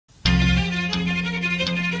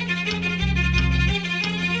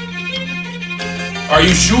Are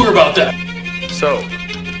you sure about that? So,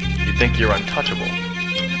 you think you're untouchable?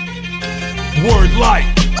 Word life.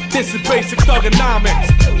 This is basic thugonomics.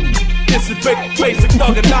 This is basic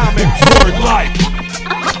thugonomics. Word life.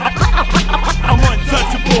 I'm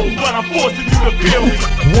untouchable, but I'm forcing you to feel me.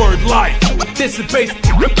 Word life. This is basic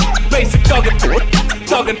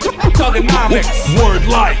thugonomics. Word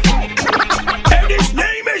life. And his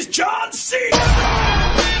name is John C.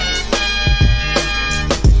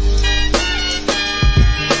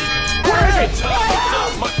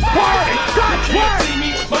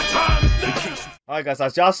 Alright guys,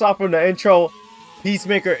 as y'all saw from the intro,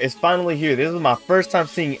 Peacemaker is finally here. This is my first time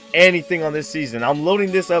seeing anything on this season. I'm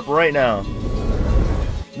loading this up right now.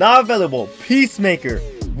 Now available, Peacemaker.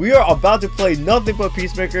 We are about to play nothing but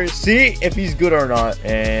Peacemaker, see if he's good or not.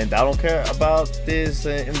 And I don't care about this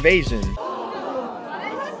invasion.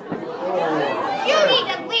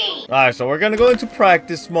 Alright, so we're gonna go into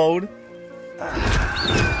practice mode.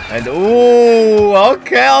 And ooh,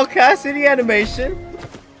 okay, I see the animation.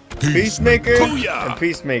 Peacemaker and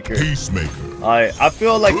Peacemaker. I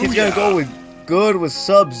feel like he's gonna go with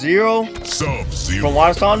Sub-Zero. From what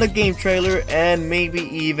I saw in the game trailer, and maybe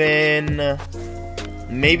even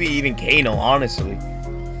Kano, honestly.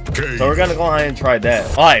 So we're gonna go ahead and try that.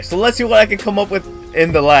 Alright, so let's see what I can come up with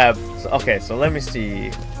in the lab. So, okay, so let me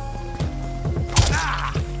see.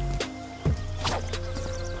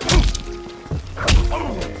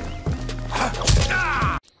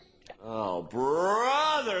 Oh,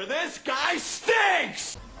 brother, this guy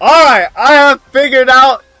stinks! Alright, I have figured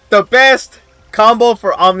out the best combo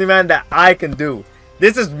for Omni-Man that I can do.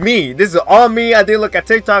 This is me. This is all me. I didn't look at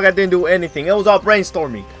TikTok. I didn't do anything. It was all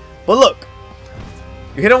brainstorming. But look.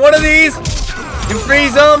 You hit on one of these. You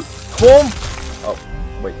freeze them. Boom. Oh,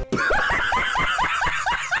 wait.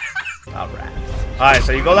 Alright. Alright,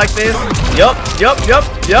 so you go like this. Yup.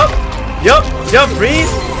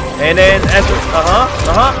 Freeze. And then enter.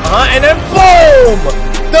 And then boom!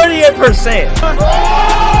 38%.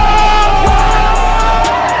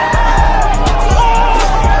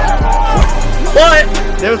 But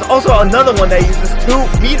there's also another one that uses 2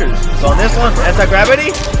 meters. So on this one,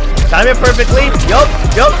 anti-gravity. Time it perfectly. Yup.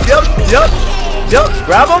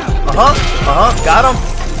 Grab him. Got him.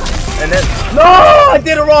 And then no, I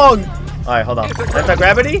did it wrong. Alright, hold on.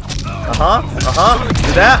 Anti-gravity. Do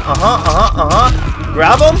that.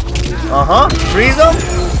 Grab him. Freeze him.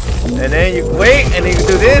 And then you wait, and then you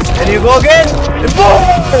do this, and you go again, and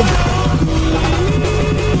boom!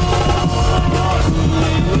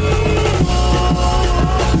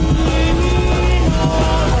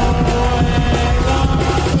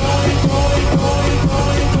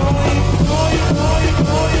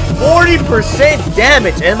 40%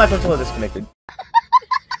 damage, and my controller disconnected.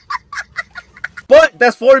 But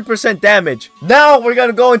that's 40% damage. Now we're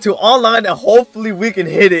gonna go into online and hopefully we can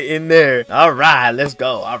hit it in there. Alright, let's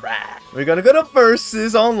go. Alright. We're gonna go to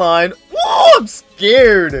versus online. Whoa, I'm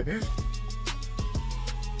scared.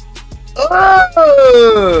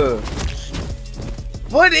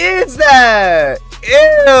 What is that?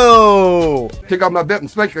 Ew. Take out my belt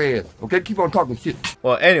and smack your ass. Okay, keep on talking shit.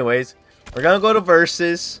 Well, anyways, we're gonna go to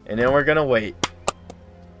versus and then we're gonna wait.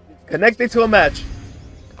 Connected to a match.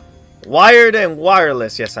 Wired and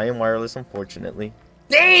wireless. Yes, I am wireless, unfortunately.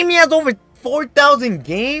 Damn, he has over 4,000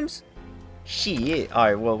 games? Shit.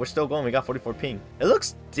 Alright, well, we're still going. We got 44 ping. It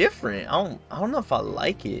looks different. I don't know if I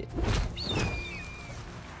like it.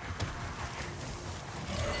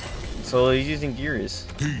 So he's using Gears.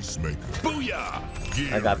 Peacemaker. Booyah!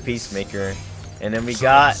 I got Peacemaker. And then we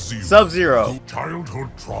got Sub-Zero. Childhood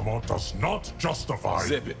trauma does not justify.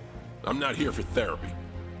 Zip it. I'm not here for therapy.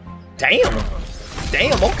 Damn.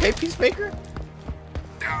 Damn, okay, Peacemaker.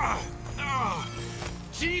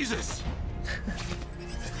 Jesus.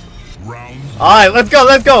 Round. Alright, let's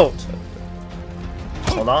go.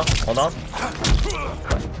 Hold on.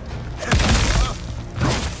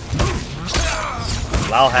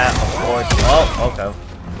 Loud hat, of course. Oh, okay.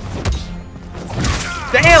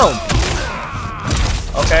 Damn!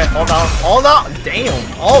 Okay, hold on. Damn.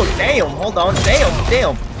 Oh, damn. Hold on. Damn.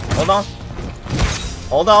 Hold on.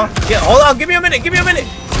 Give me a minute.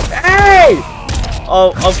 Hey!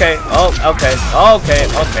 Oh, okay. Okay.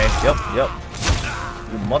 Yep.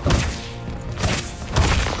 You mother.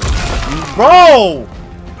 Bro!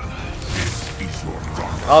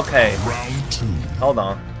 Okay. Round 2. Hold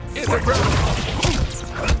on.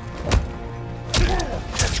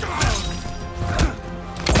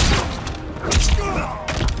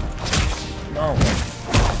 No.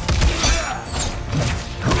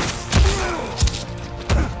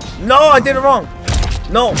 No, I did it wrong.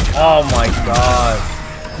 No. Oh my god.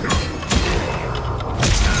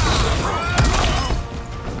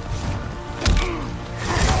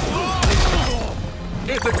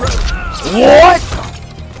 What?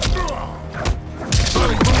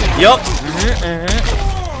 Yup.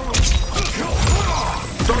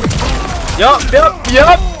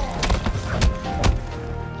 Yup.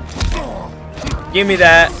 Give me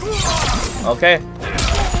that. Okay.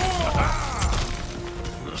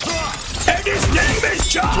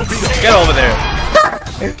 Get over there.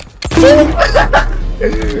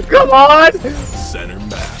 Come on. Center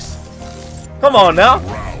mass. Come on now.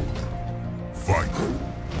 Round. Fight.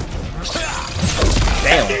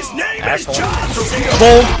 Damn. Asshole.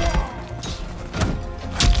 Boom.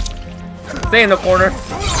 Stay in the corner.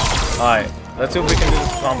 Alright. Let's see if we can do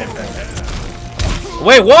this combo thing.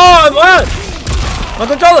 Wait, what? My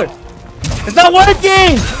controller. It's not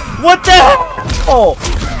working. What the hell? Oh.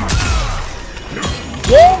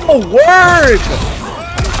 Whoa, work!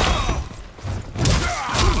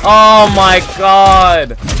 Oh my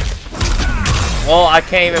god! Well, I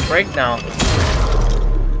can't even break now.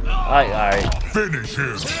 Alright. Finish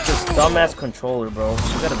him. This dumbass controller, bro.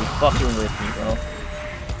 You gotta be fucking with me, bro.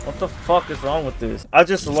 What the fuck is wrong with this? I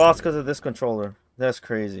just lost because of this controller. That's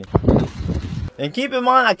crazy. And keep in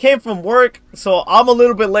mind, I came from work, so I'm a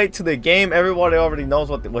little bit late to the game. Everybody already knows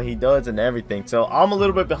what he does and everything, so I'm a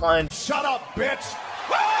little bit behind. Shut up, bitch!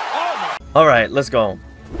 Alright, let's go.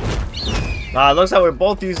 Looks like we're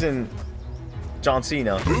both using John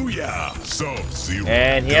Cena. Booyah! Sub-Zero.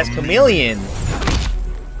 And he has Chameleon.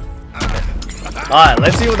 Alright,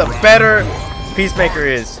 let's see what the better Peacemaker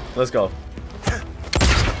is. Let's go.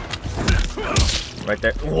 Right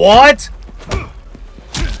there. What?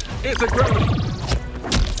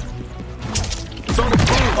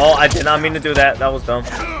 Oh, I did not mean to do that. That was dumb.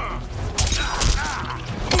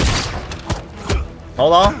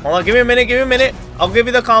 Hold on. Give me a minute. I'll give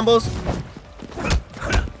you the combos.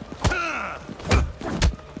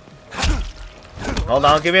 Hold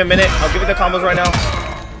on, give me a minute. I'll give you the combos right now.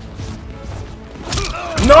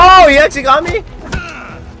 No, he actually got me.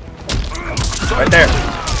 Right there.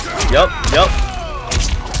 Yup.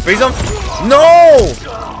 Freeze him. No.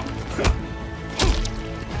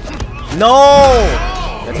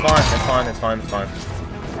 It's fine.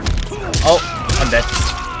 Oh, I'm dead.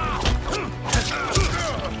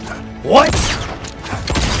 What?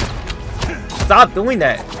 Stop doing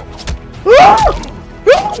that.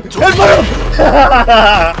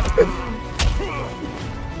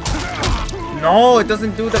 No, it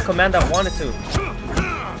doesn't do the command I wanted to.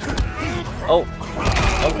 Oh,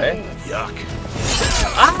 okay. Yuck.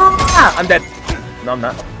 Ah, I'm dead. No, I'm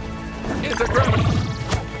not.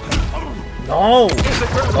 No.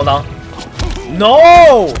 Hold on. No.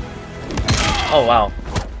 Oh, wow.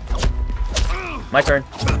 My turn.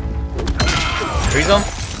 Freeze him.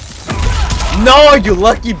 No, you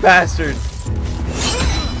lucky bastard.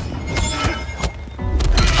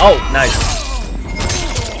 Oh, nice.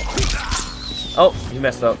 Oh, you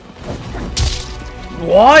messed up.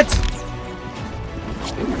 What?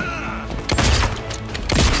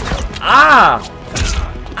 Ah!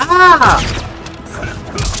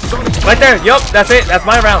 Right there. Yup, that's it. That's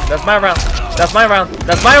my round.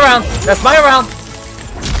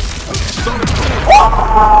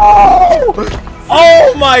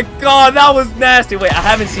 Oh my god, that was nasty. Wait, I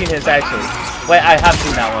haven't seen his actually. Wait, I have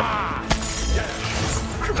seen that one.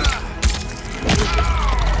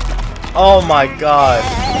 Oh my god.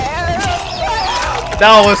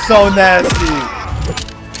 That was so nasty.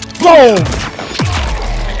 Boom!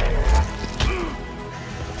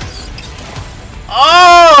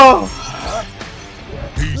 Oh!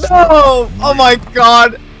 No! Oh my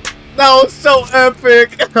god! That was so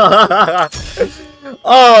epic!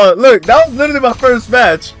 Oh, look, that was literally my first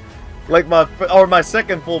match. Like my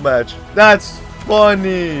second full match. That's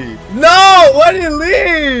funny. No! Why did he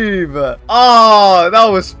leave? Oh, that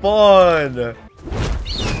was fun.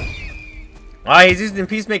 Alright, he's using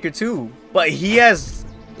Peacemaker too. But he's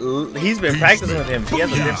been practicing with him. He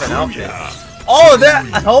has a different outfit. Oh, that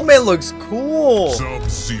helmet looks cool.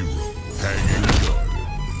 Sub-Zero. Hanging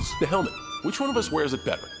guns. The helmet. Which one of us wears it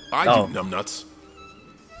better? I Oh. do, numbnuts.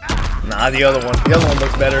 Nah, the other one. The other one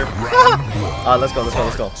looks better. Let's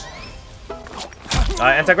go.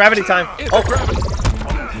 Alright, anti-gravity time. Oh,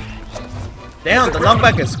 damn, the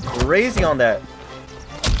knockback is crazy on that.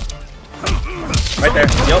 Right there.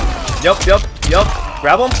 Yup.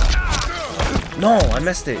 Grab him. No, I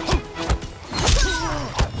missed it.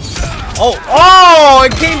 Oh,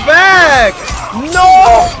 it came back.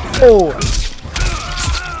 No.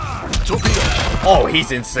 Oh,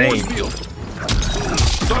 he's insane.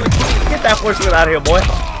 Get that force field out of here, boy.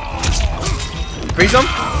 Freeze him.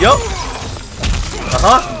 Yup.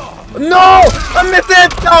 No! I missed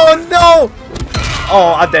it! Oh, no!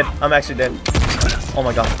 Oh, I'm dead. I'm actually dead. Oh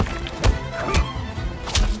my god.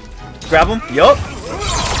 Grab him. Yup.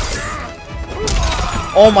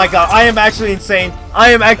 Oh my god. I am actually insane.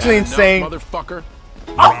 I am actually insane. Motherfucker.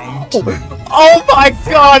 Oh, oh my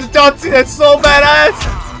god. Don't see that's so badass.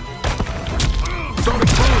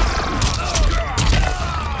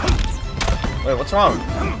 Wait, what's wrong?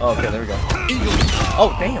 Oh, okay, there we go.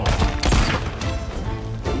 Oh, damn.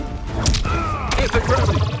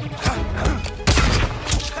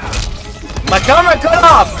 My camera cut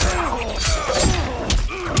off!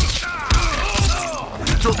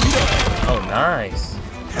 Oh, nice.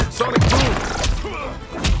 Sonic boom.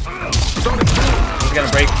 This is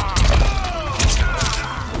gonna break.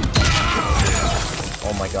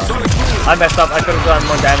 Oh my god. I messed up. I could have done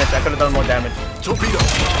more damage. I could have done more damage. Torpedo.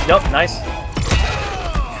 Yup, nice.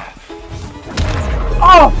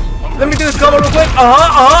 Oh! Let me do this combo real quick.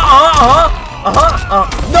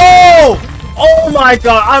 No! Oh my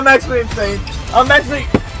god, I'm actually insane. I'm actually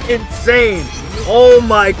insane. Oh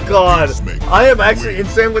my god. I am actually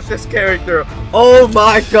insane with this character. Oh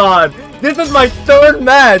my god. This is my third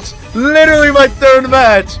match. Literally my third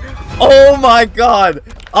match. Oh my god.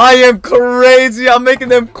 I am crazy. I'm making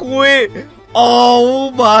them quit. Oh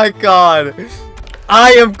my god.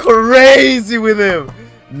 I am crazy with him.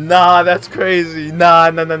 Nah, that's crazy. Nah.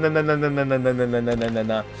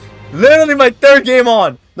 Literally my third game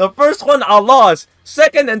on. The first one I lost.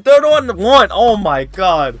 Second and third one won. Oh my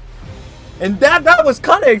god. And that was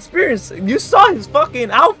kind of experience. You saw his fucking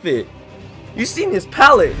outfit. You seen his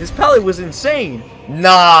palette. His palette was insane.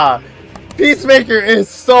 Nah. Peacemaker is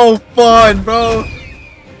so fun, bro.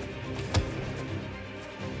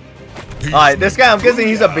 Alright, this guy, I'm guessing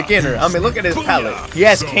he's a beginner. I mean, look at his palette. He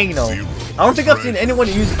has Kano. I don't think I've seen anyone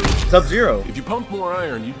use Sub-Zero. If you pump more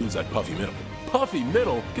iron, you lose that puffy middle. Puffy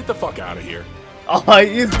middle? Get the fuck out of here. Oh,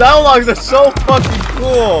 his dialogues are so fucking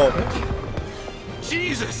cool.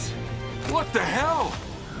 Jesus! What the hell?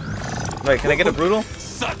 Wait, can I get a brutal?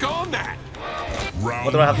 Suck on that! Round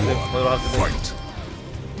What do I have to do? What do I have to do? Fight.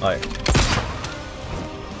 Alright.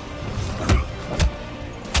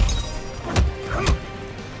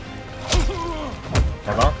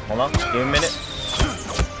 Hold on. Give me a minute.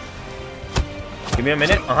 Give me a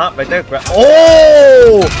minute. Right there.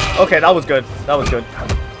 Oh! Okay, that was good. That was good.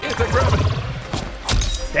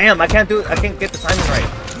 Damn, I can't get the timing right.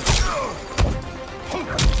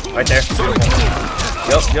 Right there.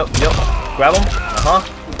 Yup. Grab him.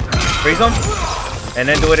 Freeze him. And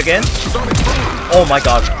then do it again. Oh my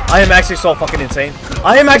god. I am actually so fucking insane.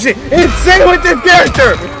 I am actually insane with this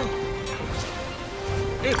character!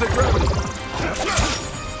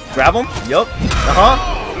 Grab him. Yup.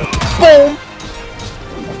 Boom.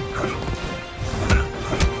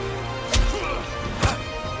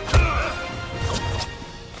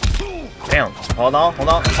 Damn. Hold on.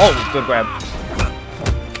 Oh, good grab.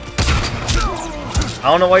 I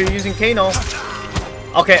don't know why you're using Kano.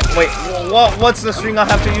 Okay, wait. What's the string I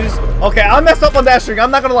have to use? Okay, I messed up on that string.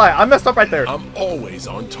 I'm not gonna lie. I messed up right there. I'm always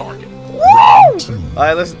on target. Woo!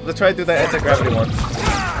 Alright, let's try to do that anti-gravity one.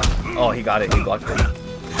 Oh, he got it. He blocked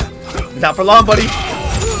it. Not for long, buddy.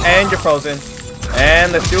 And you're frozen.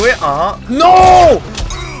 And let's do it. No!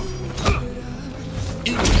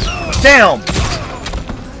 Damn!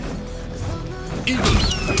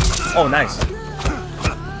 Oh, nice.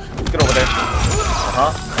 Get over there.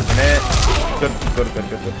 And then... Good.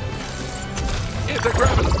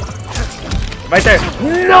 Right there.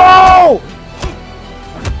 No!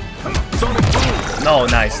 No,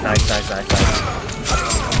 nice.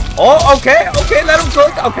 Oh, okay, let him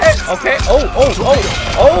cook. Okay.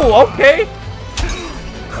 Oh, okay.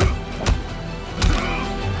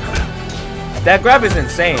 That grab is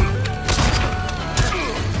insane.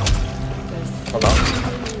 Hold on.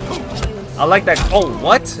 I like that. Oh,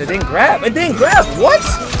 what? It didn't grab. What?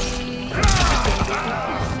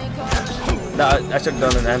 No, I should have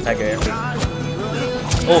done an anti-air.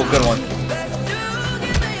 Oh, good one.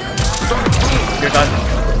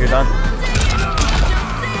 You're done.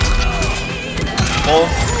 Oh,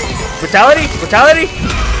 brutality.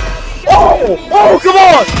 Oh, come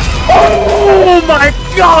on. Oh my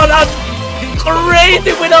god, I'm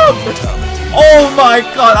crazy with him. Oh my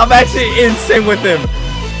god, I'm actually insane with him.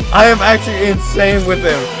 I am actually insane with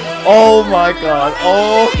him. Oh my god,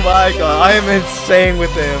 I am insane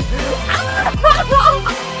with him.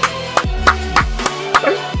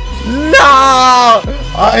 No!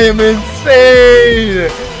 I am insane!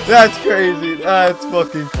 That's crazy. That's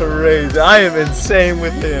fucking crazy. I am insane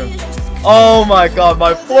with him. Oh my god,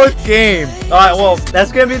 my fourth game. Alright, well,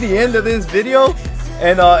 that's gonna be the end of this video.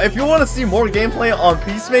 And if you want to see more gameplay on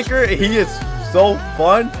Peacemaker, he is so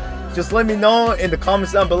fun. just let me know in the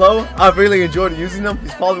comments down below. I've really enjoyed using him.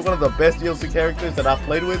 He's probably one of the best DLC characters that I've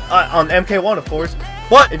played with. On MK1, of course.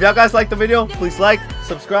 But if y'all guys liked the video, please like,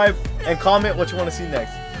 subscribe, and comment what you want to see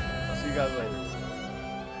next. I'll see you guys later.